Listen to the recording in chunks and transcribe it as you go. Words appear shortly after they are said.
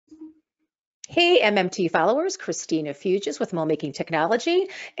Hey, MMT followers, Christina Fuges with MoldMaking Technology,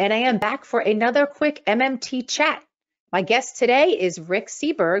 and I am back for another quick MMT chat. My guest today is Rick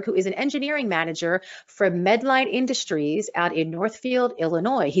Seaberg, who is an engineering manager for Medline Industries out in Northfield,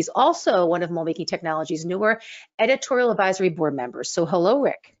 Illinois. He's also one of MoldMaking Technology's newer editorial advisory board members. So hello,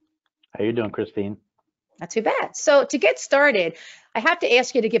 Rick. How you doing, Christine? Not too bad. So to get started, I have to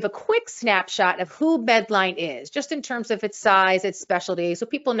ask you to give a quick snapshot of who Medline is, just in terms of its size, its specialty, so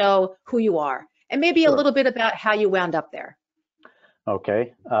people know who you are, and maybe a Sure. little bit about how you wound up there.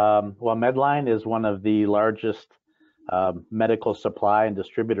 Okay. Well, Medline is one of the largest medical supply and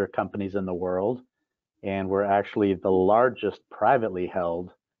distributor companies in the world, and we're actually the largest privately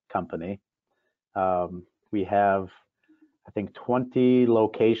held company. We have, I think, 20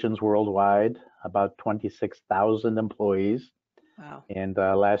 locations worldwide, about 26,000 employees. Wow. And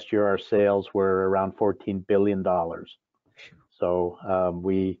last year, our sales were around $14 billion. So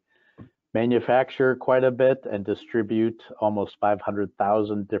we manufacture quite a bit and distribute almost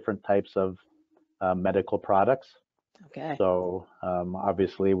 500,000 different types of medical products. Okay. So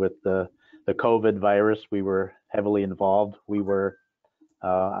obviously with the COVID virus, we were heavily involved. We were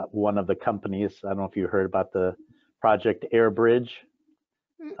one of the companies, I don't know if you heard about the Project Airbridge.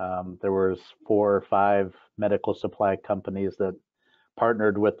 There was 4 or 5 medical supply companies that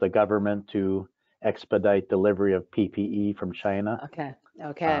partnered with the government to expedite delivery of PPE from China. Okay.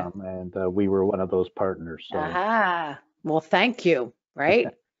 Okay. And we were one of those partners. So Aha. Well, thank you. Right?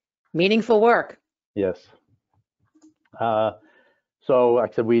 Meaningful work. yes. So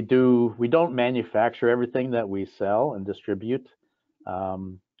like I said, we don't manufacture everything that we sell and distribute,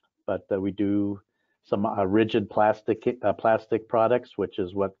 but we do some rigid plastic products, which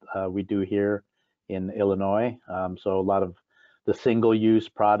is what we do here in Illinois. So a lot of the single-use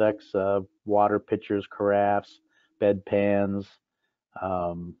products, water pitchers, carafes, bed pans,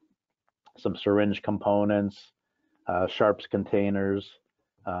 some syringe components, sharps containers.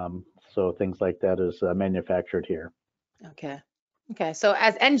 So things like that is manufactured here. Okay. Okay. So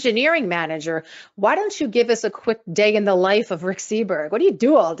as engineering manager, why don't you give us a quick day in the life of Rick Seaberg? What do you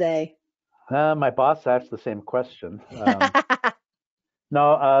do all day? My boss asked the same question.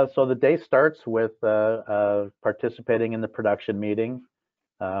 No, so the day starts with participating in the production meeting,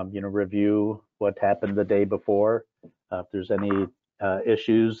 review what happened the day before. If there's any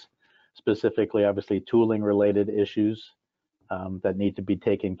issues, specifically, obviously, tooling related issues that need to be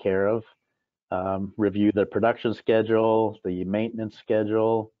taken care of. Review the production schedule, the maintenance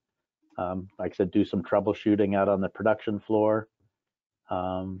schedule. Like I said, do some troubleshooting out on the production floor.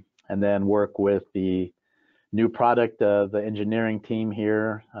 And then work with the new product, the engineering team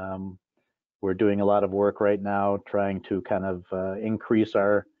here. We're doing a lot of work right now trying to kind of increase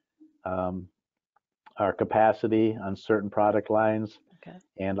our capacity on certain product lines. Okay.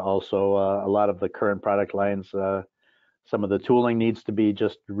 And also a lot of the current product lines, some of the tooling needs to be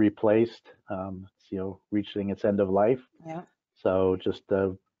just replaced. It's, reaching its end of life. Yeah. So just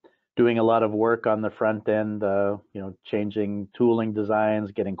doing a lot of work on the front end, changing tooling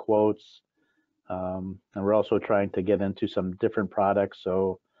designs, getting quotes. And we're also trying to get into some different products.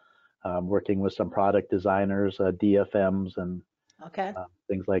 So working with some product designers, DFMs and Okay.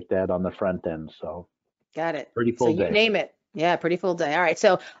 things like that on the front end. So Got it. pretty So full you day. name it. Yeah, pretty full day. All right.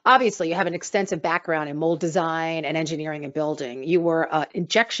 So obviously you have an extensive background in mold design and engineering and building. You were an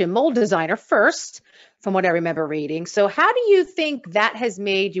injection mold designer first, from what I remember reading. So how do you think that has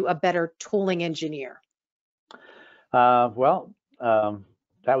made you a better tooling engineer? Well,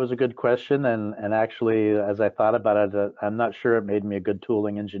 that was a good question. And actually, as I thought about it, I'm not sure it made me a good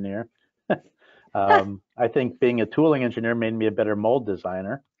tooling engineer. I think being a tooling engineer made me a better mold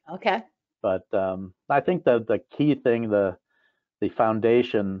designer. Okay. But I think the key thing, the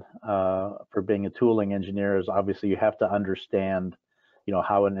foundation for being a tooling engineer is obviously you have to understand,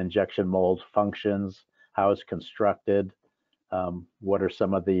 how an injection mold functions, how it's constructed, what are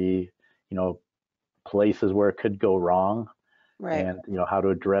some of the, places where it could go wrong, Right. and how to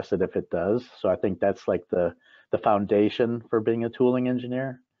address it if it does. So I think that's like the foundation for being a tooling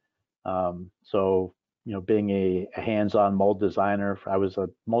engineer. So being a hands-on mold designer, I was a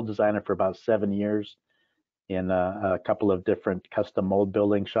mold designer for about 7 years in a couple of different custom mold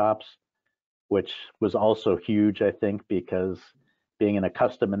building shops, which was also huge, I think, because being in a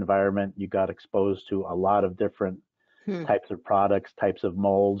custom environment, you got exposed to a lot of different types of products, types of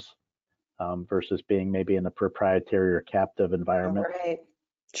molds, versus being maybe in a proprietary or captive environment. Right.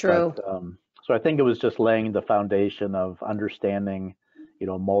 True. But, so I think it was just laying the foundation of understanding,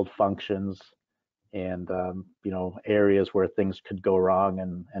 mold functions and, areas where things could go wrong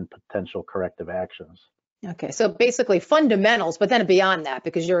and potential corrective actions. Okay, so basically fundamentals, but then beyond that,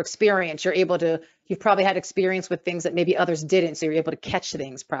 because your experience, you've probably had experience with things that maybe others didn't, so you're able to catch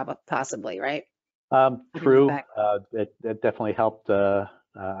things possibly, right? Having that True. back. It definitely helped.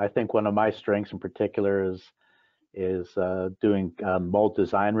 I think one of my strengths in particular is doing mold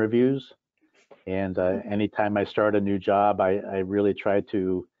design reviews. And anytime I start a new job, I really try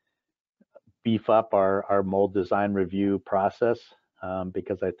to beef up our mold design review process,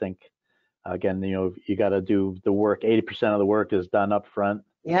 because I think, again, you got to do the work. 80% of the work is done up front.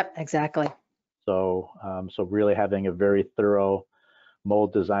 Yep, exactly. So really having a very thorough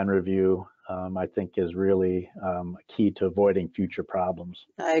mold design review, I think, is really key to avoiding future problems.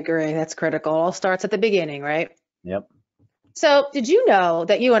 I agree. That's critical. All starts at the beginning, right? Yep. So, did you know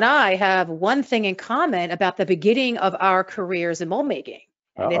that you and I have one thing in common about the beginning of our careers in mold making?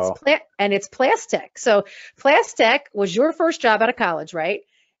 And Uh-oh. it's Plastech. So, Plastech was your first job out of college, right?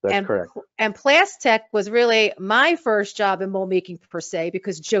 That's And correct. and Plastech was really my first job in mold making per se,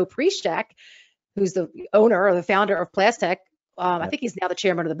 because Joe Priestek, who's the owner or the founder of Plastech, I Yep. think he's now the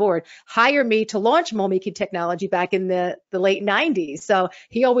chairman of the board, hired me to launch mold making technology back in the late 90s. So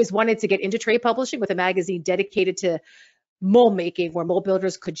he always wanted to get into trade publishing with a magazine dedicated to mold making, where mold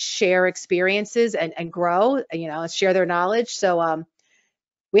builders could share experiences and grow, share their knowledge. So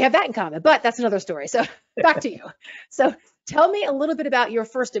we have that in common, but that's another story. So back to you. So tell me a little bit about your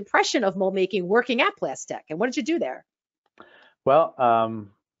first impression of mold making working at Plastech, and what did you do there? Well,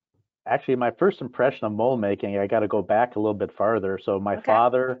 actually, my first impression of mold making, I got to go back a little bit farther. So my Okay.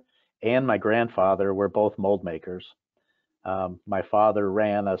 father and my grandfather were both mold makers. My father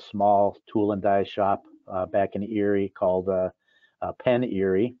ran a small tool and die shop back in Erie called Penn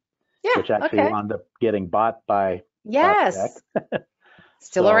Erie, Yeah. which actually Okay. wound up getting bought by Plastic. Yes.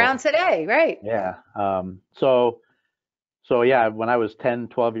 Still around So today, right? yeah. So yeah, when I was 10,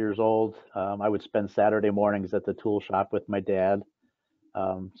 12 years old, I would spend Saturday mornings at the tool shop with my dad.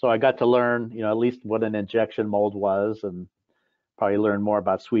 So I got to learn, at least what an injection mold was, and probably learn more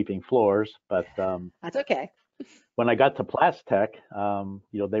about sweeping floors. But That's okay. when I got to Plastech,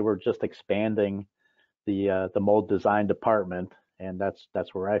 they were just expanding the mold design department, and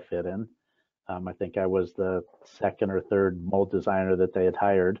that's where I fit in. I think I was the second or third mold designer that they had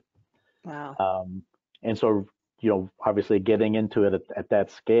hired. Wow. Um, and so, obviously getting into it at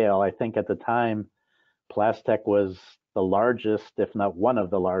that scale, I think at the time, Plastech was the largest, if not one of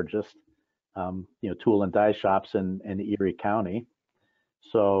the largest, tool and die shops in Erie County.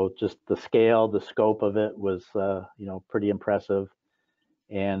 So just the scale, the scope of it was, pretty impressive.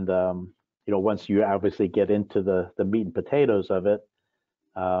 And, once you obviously get into the meat and potatoes of it,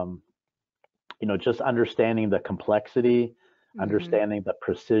 um, just understanding the complexity, Hmm. understanding the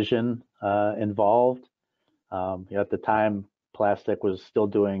precision involved. At the time, Plastic was still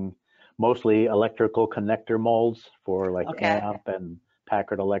doing mostly electrical connector molds for like Okay. AMP and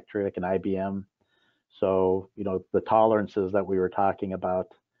Packard Electric and IBM. So, the tolerances that we were talking about,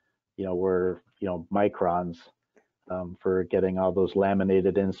 were, microns for getting all those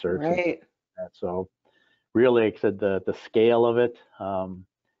laminated inserts. And Right. that. So really, like I said, the scale of it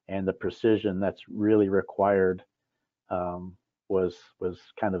and the precision that's really required was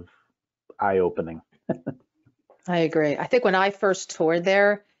kind of eye-opening. I agree. I think when I first toured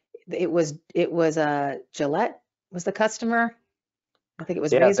there, it was Gillette was the customer. I think it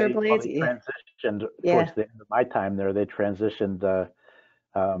was Yeah, razor blades. they Yeah. transitioned Yeah. towards the end of my time there. They transitioned.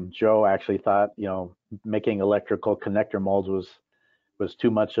 Joe actually thought, making electrical connector molds was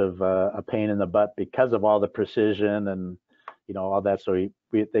too much of a pain in the butt because of all the precision and all that. So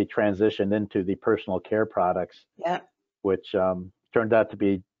they transitioned into the personal care products, Yeah. which turned out to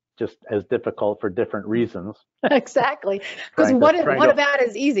be just as difficult for different reasons. Exactly. Because trying to what about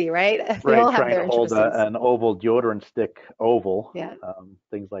is easy, right? They right, all have trying their to hold intricacies. an oval deodorant stick oval, Yeah,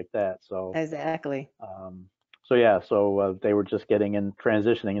 things like that. So exactly. um, so they were just getting in,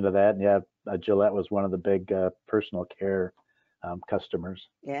 transitioning into that, and yeah, Gillette was one of the big personal care customers.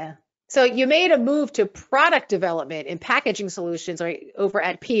 Yeah. So you made a move to product development and packaging solutions, right, over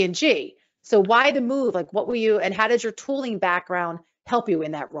at P&G. So why the move? Like, what were you, and how did your tooling background help you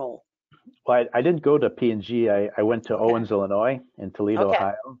in that role? Well, I didn't go to P&G. I went to Okay. Owens, Illinois, in Toledo, Okay.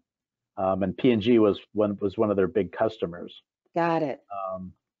 Ohio, and P&G was one of their big customers. Got it.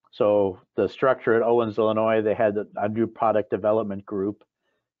 Um, so the structure at Owens, Illinois, they had a new product development group,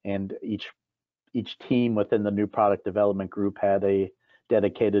 and each team within the new product development group had a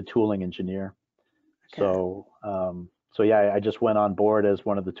dedicated tooling engineer. Okay. So yeah, I just went on board as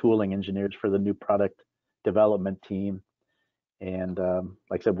one of the tooling engineers for the new product development team, and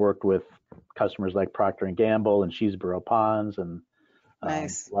like I said, worked with customers like Procter and Gamble and Sheesboro Ponds, and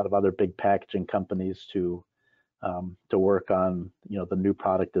Nice. a lot of other big packaging companies to work on, the new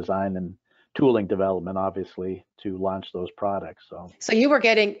product design and tooling development, obviously, to launch those products. So you were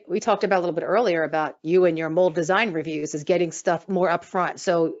getting, we talked about a little bit earlier about you and your mold design reviews is getting stuff more upfront.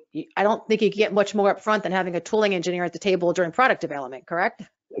 So I don't think you can get much more upfront than having a tooling engineer at the table during product development, correct?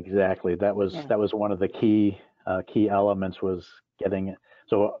 exactly, that was Yeah. one of the key elements was getting it.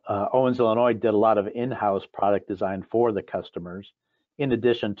 So Owens, Illinois did a lot of in-house product design for the customers, in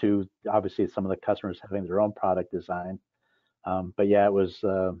addition to obviously some of the customers having their own product design. But yeah, it was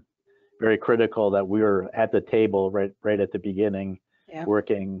very critical that we were at the table right at the beginning, Yeah.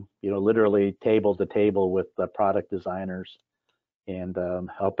 working, literally table to table with the product designers and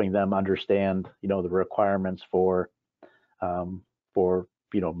helping them understand, the requirements for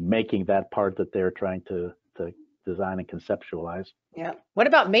making that part that they're trying to design and conceptualize. Yeah. What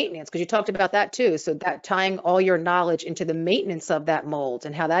about maintenance? Because you talked about that too. So that tying all your knowledge into the maintenance of that mold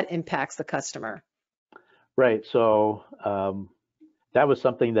and how that impacts the customer. Right. So that was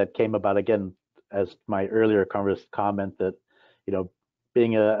something that came about again as my earlier comment that,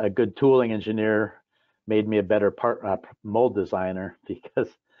 being a good tooling engineer made me a better mold designer, because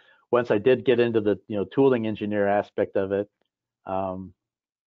once I did get into the tooling engineer aspect of it, and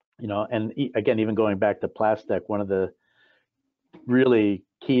again, even going back to Plastic, one of the really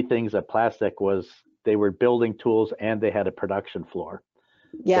key things at Plastic was they were building tools and they had a production floor.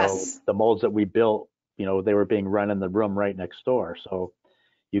 So Yes. the molds that we built, they were being run in the room right next door. So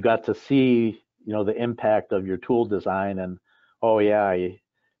you got to see, the impact of your tool design, and oh yeah,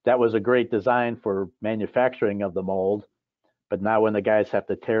 that was a great design for manufacturing of the mold, but now when the guys have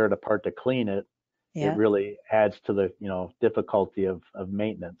to tear it apart to clean it, it Yeah. really adds to the difficulty of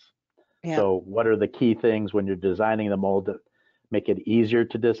maintenance. Yeah. So what are the key things when you're designing the mold that make it easier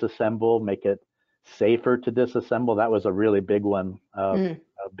to disassemble, make it safer to disassemble? That was a really big one. Mm.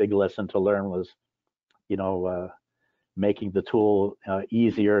 A big lesson to learn was, making the tool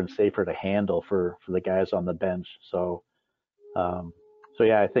easier and safer to handle for the guys on the bench. So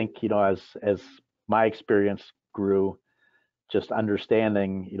yeah, I think as my experience grew, just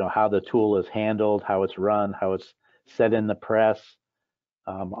understanding how the tool is handled, how it's run, how it's set in the press,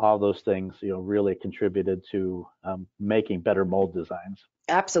 all those things really contributed to making better mold designs.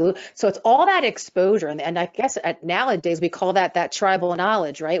 Absolutely. So it's all that exposure, and I guess nowadays we call that tribal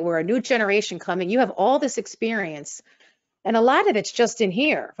knowledge, right? Where a new generation coming, you have all this experience, and a lot of it's just in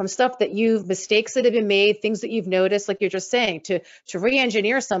here from stuff that mistakes that have been made, things that you've noticed, like you're just saying, to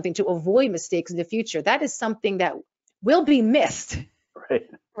re-engineer something to avoid mistakes in the future. That is something that will be missed, Right.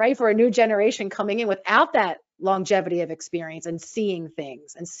 right? For a new generation coming in without that longevity of experience and seeing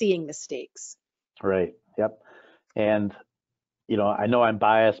things and seeing mistakes. Right. Yep. And I know I'm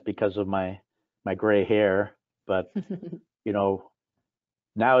biased because of my gray hair, but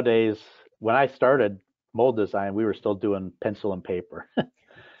nowadays, when I started mold design, we were still doing pencil and paper.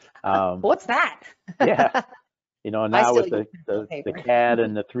 What's that? Yeah, I now still with use the paper. CAD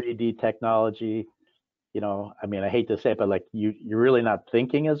and the 3D technology, I mean, I hate to say it, but like you're really not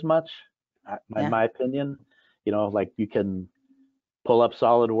thinking as much, in Yeah. my opinion. Like you can pull up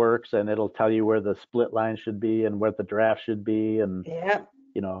SolidWorks and it'll tell you where the split line should be and where the draft should be, and Yeah.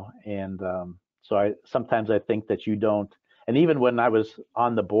 and so I sometimes I think that you don't. And even when I was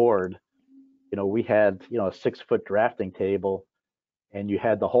on the board, we had a 6-foot drafting table, and you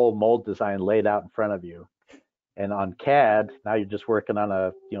had the whole mold design laid out in front of you. And on CAD, now you're just working on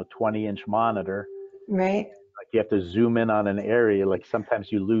a 20-inch monitor. Right. Like you have to zoom in on an area. Like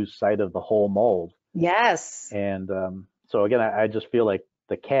sometimes you lose sight of the whole mold. Yes. And so again, I just feel like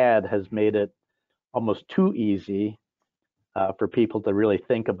the CAD has made it almost too easy for people to really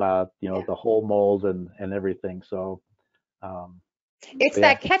think about Yeah. the whole mold and everything. So It's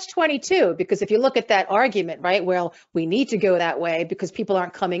yeah, that catch-22, because if you look at that argument, right, well, we need to go that way because people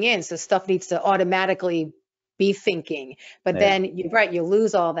aren't coming in, so stuff needs to automatically be thinking. But yeah, then you're right, you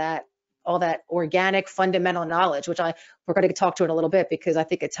lose all that organic fundamental knowledge, which we're going to talk to in a little bit because I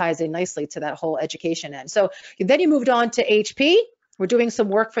think it ties in nicely to that whole education end. So then you moved on to HP. We're doing some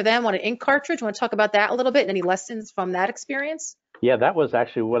work for them on an ink cartridge. Want to talk about that a little bit? Any lessons from that experience? yeah. That was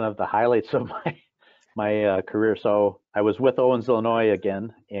actually one of the highlights of my career. So I was with Owens, Illinois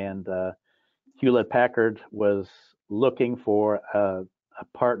again, and Hewlett Packard was looking for a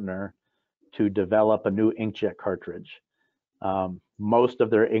partner to develop a new inkjet cartridge. Most of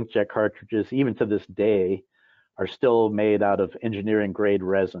their inkjet cartridges, even to this day, are still made out of engineering grade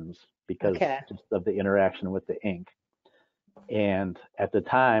resins because Okay. just of the interaction with the ink. And at the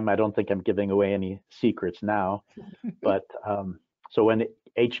time, I don't think I'm giving away any secrets now, but so when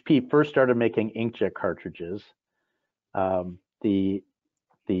HP first started making inkjet cartridges, the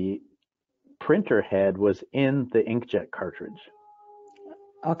the printer head was in the inkjet cartridge.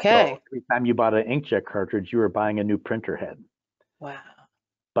 Okay. So every time you bought an inkjet cartridge, you were buying a new printer head. Wow.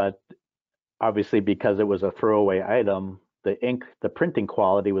 But obviously, because it was a throwaway item, the printing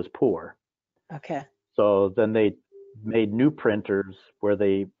quality was poor. Okay. So then they made new printers where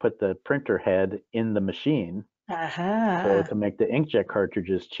they put the printer head in the machine, so to make the inkjet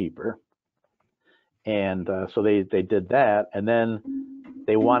cartridges cheaper. And so they did that, and then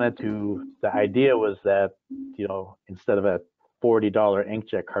they wanted to. The idea was that, you know, instead of a $40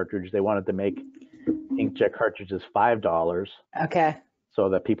 inkjet cartridge, they wanted to make inkjet cartridges $5, Okay. so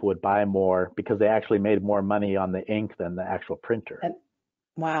that people would buy more because they actually made more money on the ink than the actual printer.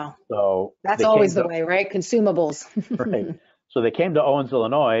 Wow. So That's they always came the way, right? Consumables. right. So they came to Owens,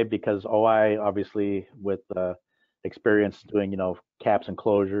 Illinois, because OI, obviously, with experience doing, you know, caps and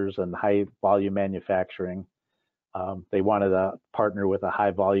closures and high volume manufacturing, they wanted to partner with a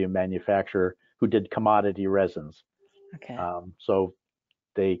high volume manufacturer who did commodity resins. Okay. So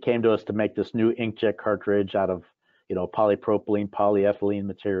they came to us to make this new inkjet cartridge out of, you know, polypropylene, polyethylene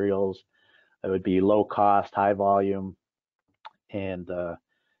materials. It would be low cost, high volume, and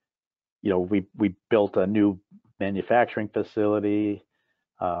you know, we built a new manufacturing facility,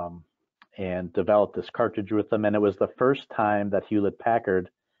 and developed this cartridge with them. And it was the first time that Hewlett Packard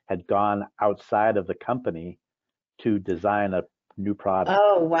had gone outside of the company to design a new product.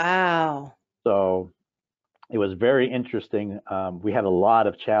 Oh, wow. So it was very interesting. We had a lot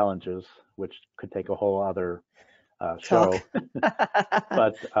of challenges, which could take a whole other show.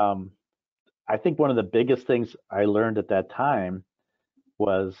 But I think one of the biggest things I learned at that time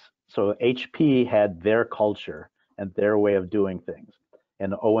was, so HP had their culture and their way of doing things.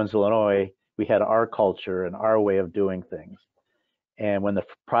 In Owens, Illinois, we had our culture and our way of doing things. And when the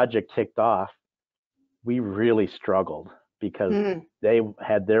project kicked off, we really struggled because they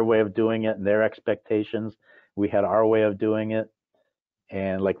had their way of doing it and their expectations. We had our way of doing it.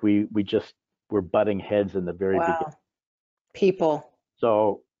 And like we just were butting heads in the very beginning. People.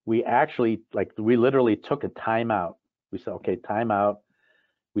 So we actually, like, we literally took a timeout. We said, okay, timeout.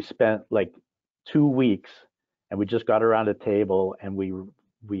 We spent like 2 weeks, and we just got around a table and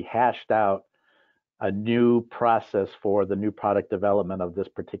we hashed out a new process for the new product development of this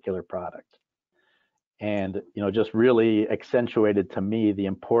particular product. And, you know, just really accentuated to me the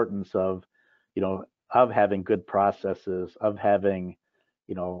importance of, you know, of having good processes, of having,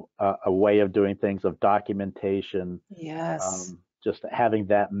 you know, a way of doing things, of documentation. Yes. Just having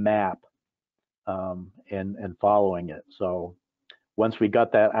that map, and following it. So once we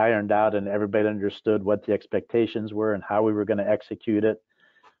got that ironed out and everybody understood what the expectations were and how we were going to execute it,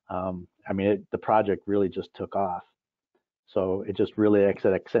 I mean, the project really just took off. So it just really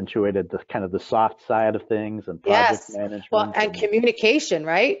accentuated the kind of the soft side of things and project management. Well, and communication,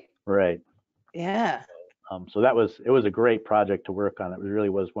 right? Right. Yeah. So it was a great project to work on. It really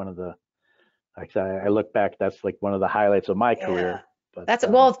was one of the, like I look back, that's like one of the highlights of my career. But that's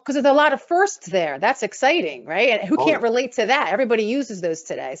well, because there's a lot of firsts there. That's exciting, right? And who can't relate to that? Everybody uses those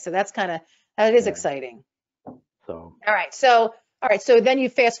today. So that's kind of, that is exciting. So all right, so then you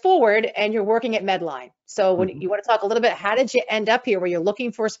fast forward and you're working at Medline. So when you want to talk a little bit, how did you end up here? Were you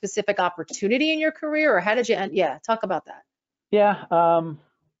looking for a specific opportunity in your career, or how did you end? Yeah, talk about that. Yeah,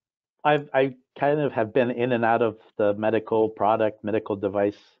 I kind of have been in and out of the medical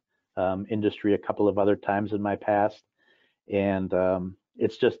device industry a couple of other times in my past, and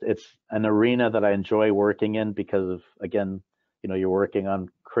it's an arena that I enjoy working in because of, again, you know, you're working on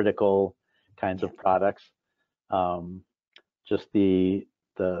critical kinds of products. Just the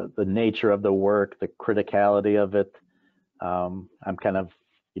nature of the work, the criticality of it. I'm kind of,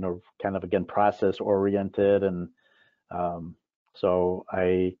 you know, again, process oriented, and so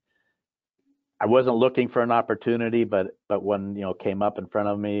I wasn't looking for an opportunity, but one, you know, came up in front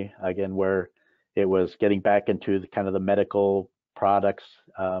of me again, where it was getting back into the kind of the medical products,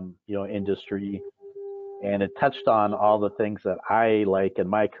 you know, industry, and it touched on all the things that I like in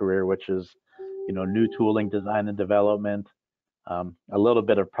my career, which is, you know, new tooling, design and development, a little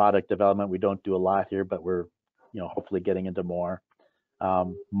bit of product development. We don't do a lot here, but we're, you know, hopefully getting into more.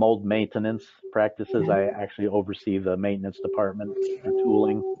 Mold maintenance practices. I actually oversee the maintenance department for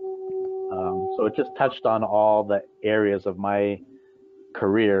tooling. So it just touched on all the areas of my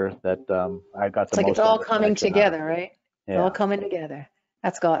career that I got the most. It's like it's all coming together, right? Yeah. It's all coming together.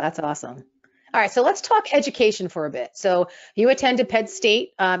 That's awesome. All right, so let's talk education for a bit. So you attended Penn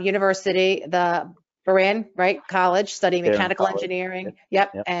State University, the Beran, right, college, studying mechanical engineering,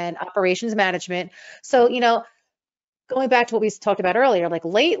 and operations management. So, you know, going back to what we talked about earlier, like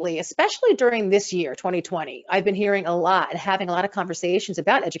lately, especially during this year, 2020, I've been hearing a lot and having a lot of conversations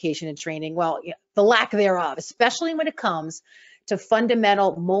about education and training. Well, the lack thereof, especially when it comes to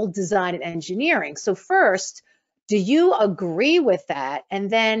fundamental mold design and engineering. So first, do you agree with that? And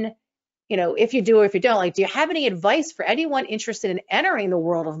then, if you do or if you don't, like, do you have any advice for anyone interested in entering the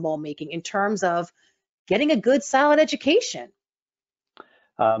world of mold making in terms of getting a good, solid education?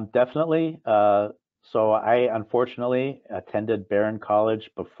 Definitely. So I unfortunately attended Barron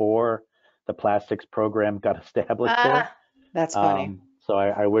College before the plastics program got established there. That's funny. So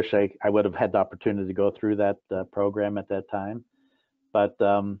I wish I would have had the opportunity to go through that program at that time. But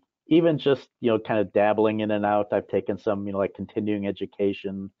even just, kind of dabbling in and out, I've taken some, like continuing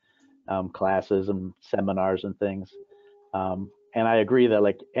education classes and seminars and things. And I agree that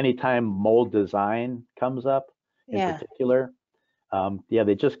like anytime mold design comes up in Yeah. particular,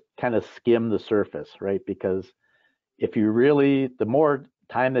 they just kind of skim the surface, right? Because if you really, the more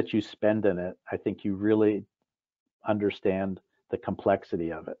time that you spend in it, I think you really understand the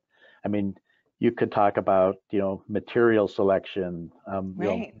complexity of it. I mean, you could talk about, material selection,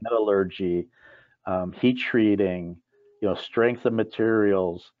 Right. metallurgy, heat treating, strength of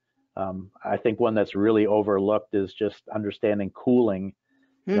materials. I think one that's really overlooked is just understanding cooling,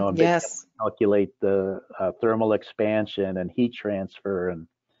 and being able to Yes. calculate the thermal expansion and heat transfer. And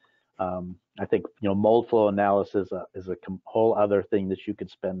I think, mold flow analysis is a whole other thing that you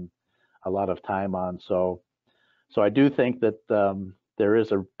could spend a lot of time on. So I do think that there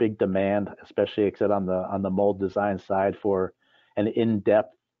is a big demand, especially except on the mold design side, for an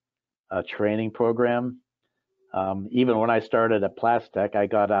in-depth training program. Even when I started at Plastech, I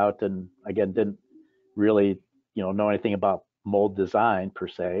got out and again didn't really know anything about mold design per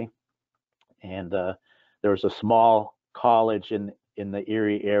se. And there was a small college in the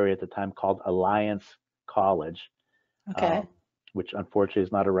Erie area at the time called Alliance College, Okay. which unfortunately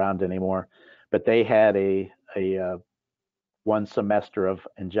is not around anymore. But they had a one semester of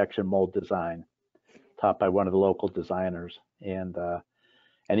injection mold design taught by one of the local designers, and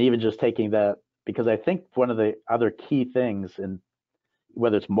even just taking that, because I think one of the other key things in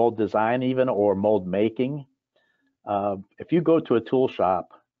whether it's mold design even or mold making, if you go to a tool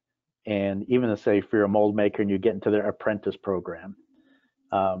shop and even say if you're a mold maker and you get into their apprentice program,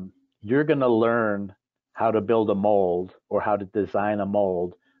 you're going to learn how to build a mold or how to design a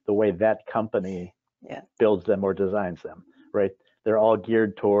mold the way that company builds them or designs them, right? They're all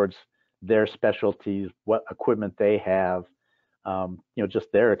geared towards their specialties, what equipment they have,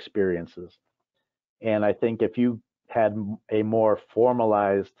 just their experiences. And I think if you had a more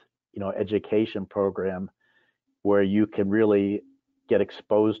formalized, education program where you can really get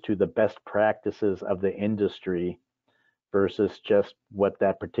exposed to the best practices of the industry versus just what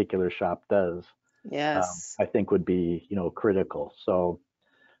that particular shop does, Yes. I think would be, critical. So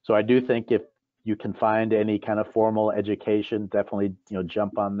I do think if you can find any kind of formal education, definitely,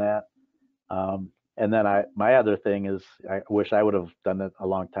 jump on that. And then my other thing is, I wish I would have done it a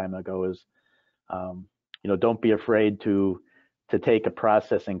long time ago, is, don't be afraid to take a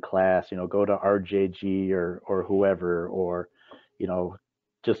processing class, go to RJG or whoever, or,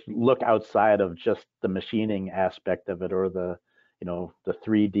 just look outside of just the machining aspect of it or the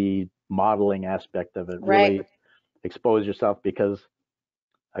 3D modeling aspect of it. Right. Really expose yourself, because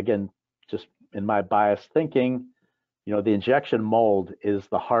again, just in my biased thinking, the injection mold is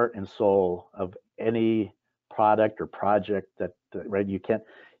the heart and soul of any product or project that, right? You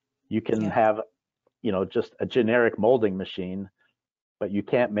can have, just a generic molding machine, but you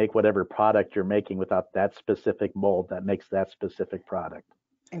can't make whatever product you're making without that specific mold that makes that specific product.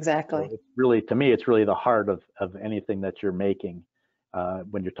 Exactly. So it's really, to me, it's really the heart of anything that you're making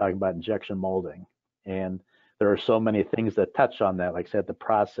when you're talking about injection molding. And there are so many things that touch on that, like I said, the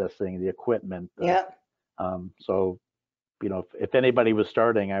processing, the equipment. So, if anybody was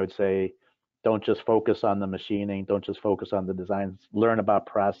starting, I would say, don't just focus on the machining, don't just focus on the designs, learn about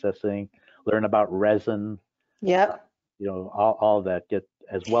processing, learn about resin, all that, get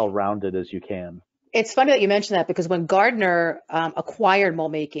as well-rounded as you can. It's funny that you mentioned that, because when Gardner acquired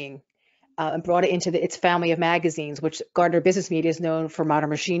MoldMaking and brought it into its family of magazines, which Gardner Business Media is known for, Modern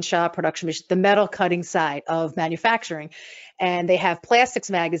Machine Shop, Production Machine, the metal cutting side of manufacturing. And they have plastics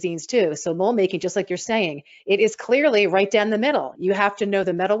magazines too. So MoldMaking, just like you're saying, it is clearly right down the middle. You have to know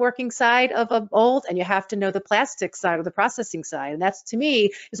the metalworking side of a mold, and you have to know the plastic side or the processing side. And that's, to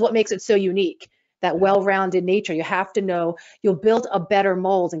me, is what makes it so unique. That well-rounded nature. You have to know you'll build a better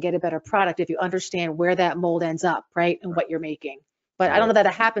mold and get a better product if you understand where that mold ends up, right? And what you're making. But I don't know that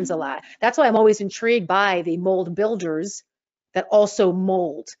it happens a lot. That's why I'm always intrigued by the mold builders that also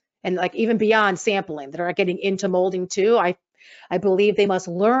mold. and like even beyond sampling that are getting into molding too. I believe they must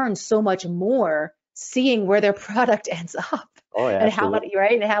learn so much more seeing where their product ends up Oh, yeah, and how absolutely. it,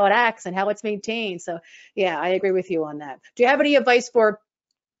 right, and how it acts and how it's maintained. So yeah, I agree with you on that. Do you have any advice for,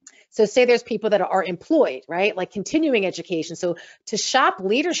 so say there's people that are employed, right? Like continuing education. So to shop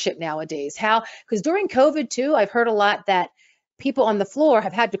leadership nowadays, how, because during COVID too, I've heard a lot that people on the floor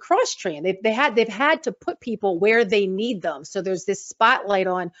have had to cross train. They've had to put people where they need them. So there's this spotlight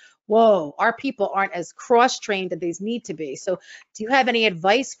on, whoa, our people aren't as cross trained as they need to be. So do you have any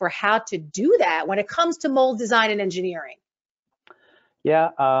advice for how to do that when it comes to mold design and engineering? Yeah.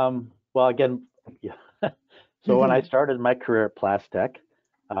 Well, again, yeah. So when I started my career at Plastech,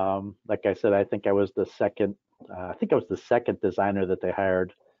 like I said, I think I was the second. I think I was the second designer that they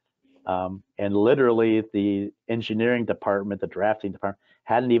hired, and literally the engineering department, the drafting department,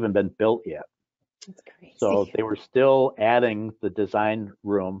 hadn't even been built yet. That's So crazy. they were still adding the design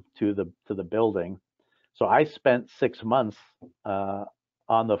room to the building. So I spent 6 months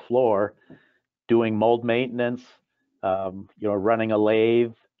on the floor doing mold maintenance, running a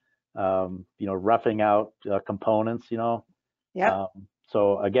lathe, roughing out components, Yep. Um,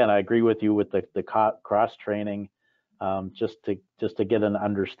 so again, I agree with you with the cross training, just to get an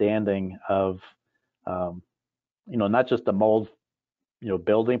understanding of, um, not just the mold,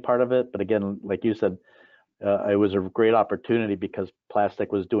 building part of it, but again, like you said, it was a great opportunity because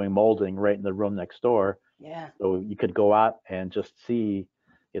Plastic was doing molding right in the room next door. Yeah. So you could go out and just see,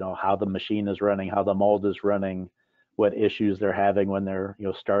 how the machine is running, how the mold is running, what issues they're having when they're,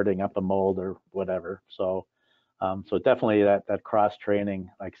 starting up a mold or whatever. So definitely that cross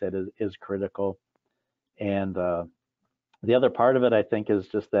training, like I said, is critical. And the other part of it, I think, is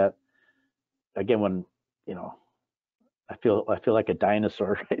just that again, when you know, I feel like a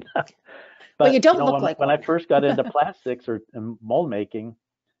dinosaur right now. Well, you But don't look like when I one. first got into plastics or mold making,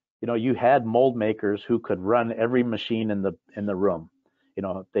 you had mold makers who could run every machine in the room.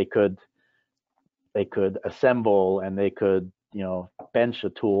 They could assemble and they could bench a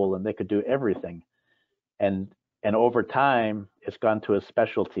tool and they could do everything. And over time, it's gone to a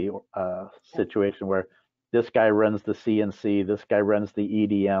specialty Yeah. situation where this guy runs the CNC, this guy runs the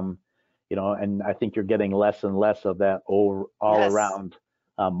EDM, and I think you're getting less and less of that all Yes. around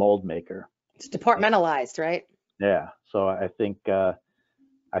mold maker. It's departmentalized, right? Yeah, so I think yeah,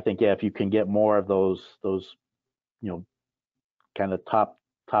 if you can get more of those you know kind of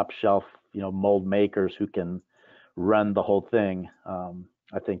top shelf mold makers who can run the whole thing,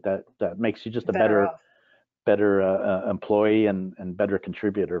 I think that makes you just a Better better off. employee and better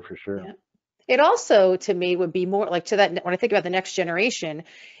contributor for sure. Yeah. It also, to me, would be more like to that when I think about the next generation,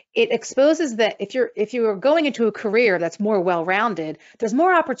 it exposes that if you are going into a career that's more well-rounded, there's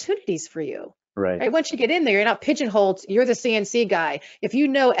more opportunities for you. Right, Right? Once you get in there, you're not pigeonholed, you're the CNC guy. If you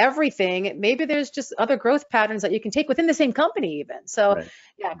know everything, maybe there's just other growth patterns that you can take within the same company even. So right.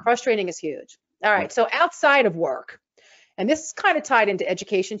 yeah, cross training is huge. All Yep. right. So outside of work, and this is kind of tied into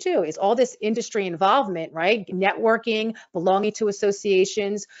education too, is all this industry involvement, right? Networking, belonging to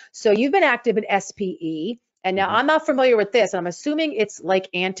associations. So you've been active in SPE, and now hmm I'm not familiar with this. I'm assuming it's like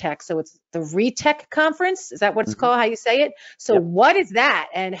Antec. So it's the RETEC conference. Is that what it's hmm called, how you say it? So Yep. what is that?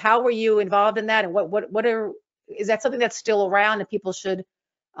 And how were you involved in that? And is that something that's still around that people should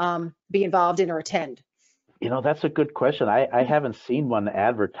be involved in or attend? That's a good question. I haven't seen one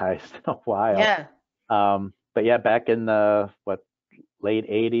advertised in a while. Yeah. But yeah, back in the late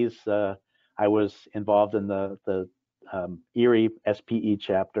 80s, I was involved in the Erie SPE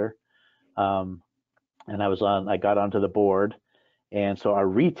chapter, um, and I got onto the board. And so our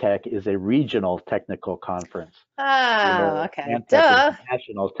RETEC is a regional technical conference, Oh, where okay. Antec is Duh. a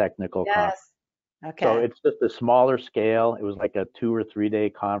national technical conference. Yes. So Okay. it's just a smaller scale. It was like a 2 or 3 day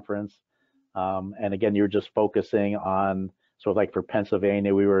conference. And again, you're just focusing on, so like for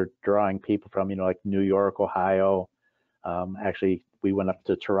Pennsylvania, we were drawing people from, like New York, Ohio. Actually, we went up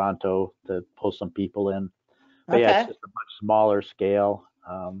to Toronto to pull some people in. But yeah, it's Okay. just a much smaller scale.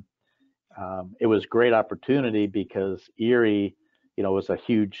 It was a great opportunity because Erie, was a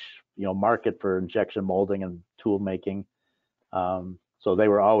huge, market for injection molding and tool making. So they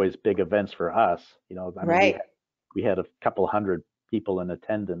were always big events for us. I mean, we Right. had, we had a couple hundred people in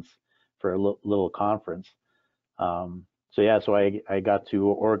attendance for a little conference. So yeah, so I got to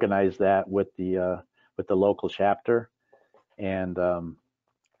organize that with the local chapter, and I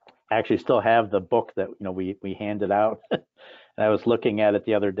actually still have the book that we handed out. And I was looking at it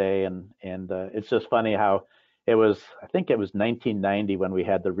the other day, and it's just funny how it was. I think it was 1990 when we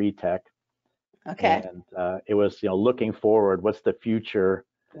had the RETEC, Okay. and it was looking forward. What's the future?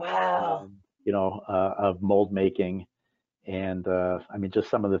 Wow. Of mold making, And I mean, just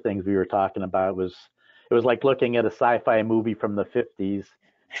some of the things we were talking about it was like looking at a sci-fi movie from the 50s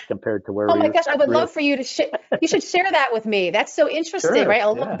compared to where Oh my we gosh, I would real. love for you to share. You should share that with me. That's so interesting, Sure. right?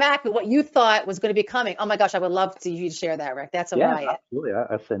 I'll look Yeah. back at what you thought was going to be coming. Oh my gosh, I would love to you to share that, Rick. That's a Yeah, riot. absolutely.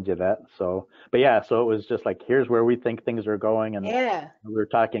 I'll send you that. So, but yeah, so it was just like, here's where we think things are going. And Yeah. we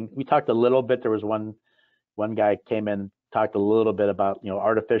talked a little bit. There was one guy came in, talked a little bit about,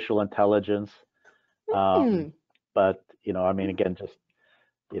 artificial intelligence. Hmm. But, I mean, again, just,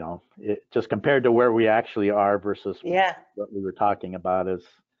 just compared to where we actually are versus Yeah, what we were talking about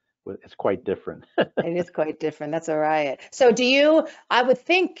it's quite different. it is quite different. That's a riot. So I would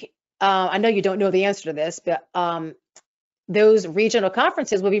think, I know you don't know the answer to this, but those regional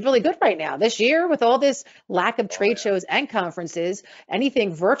conferences would be really good right now. This year, with all this lack of trade shows and conferences,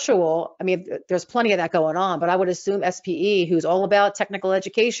 anything virtual, I mean, there's plenty of that going on, but I would assume SPE, who's all about technical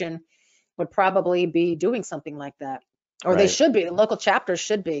education, would probably be doing something like that. Or they Right. should be. The local chapters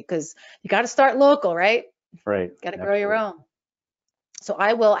should be, because you got to start local, right? Right. Got to grow your own. So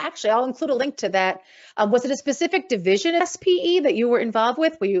I'll include a link to that. Was it a specific division of SPE that you were involved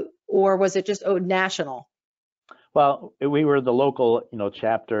with? Or was it just national? We were the local,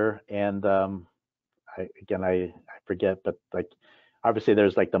 chapter, and I forget, but like obviously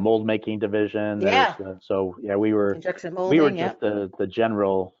there's like the mold making division. Yeah. So yeah, we were Injection we were molding, yeah. just the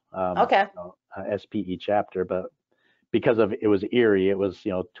general Okay. SPE chapter, but because of it was Erie, it was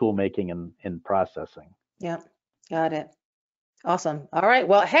tool making and processing. Yeah. Got it. Awesome. All right.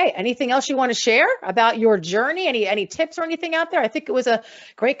 Well, hey, anything else you want to share about your journey? Any tips or anything out there? I think it was a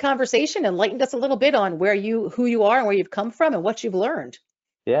great conversation, enlightened us a little bit on who you are and where you've come from and what you've learned.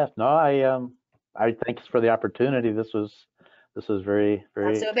 Yeah, no, I thanks for the opportunity. This was very, Not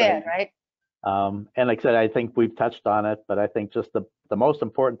very so bad, exciting. right? And like I said, I think we've touched on it, but I think just the most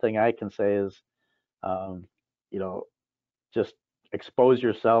important thing I can say is, um, you know, just expose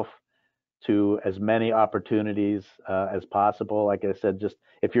yourself to as many opportunities as possible. Like I said, just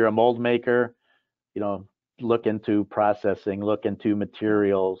if you're a mold maker, you know, look into processing, look into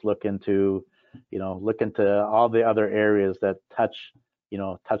materials, look into all the other areas that touch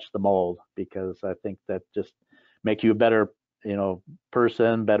the mold, because I think that just make you a better,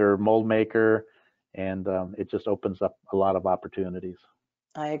 person, better mold maker, and it just opens up a lot of opportunities.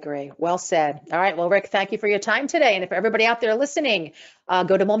 I agree. Well said. All right. Well, Rick, thank you for your time today. And for everybody out there listening,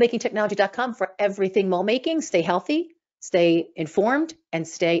 go to moldmakingtechnology.com for everything mold making. Stay healthy, stay informed, and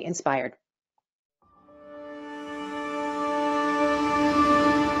stay inspired.